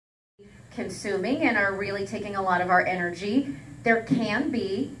consuming and are really taking a lot of our energy, there can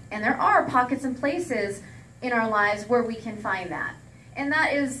be, and there are pockets and places in our lives where we can find that. And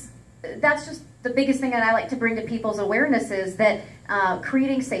that's just the biggest thing that I like to bring to people's awareness is that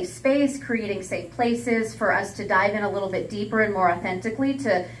creating safe space, creating safe places for us to dive in a little bit deeper and more authentically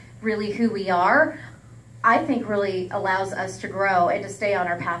to really who we are, I think really allows us to grow and to stay on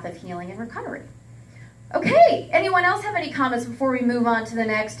our path of healing and recovery. Okay, anyone else have any comments before we move on to the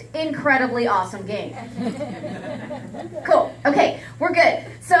next incredibly awesome game? Cool, okay, we're good.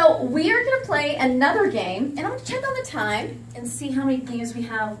 So we are gonna play another game, and I'm gonna check on the time and see how many games we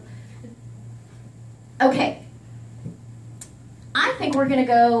have. Okay, I think we're gonna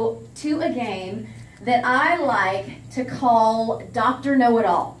go to a game that I like to call Dr.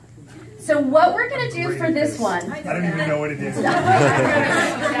 Know-It-All. So what we're going to do for this one... I don't even know what it is.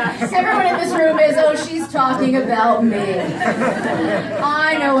 Everyone in this room is, oh, she's talking about me.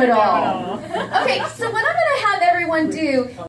 I know it all. Okay, so what I'm going to have everyone do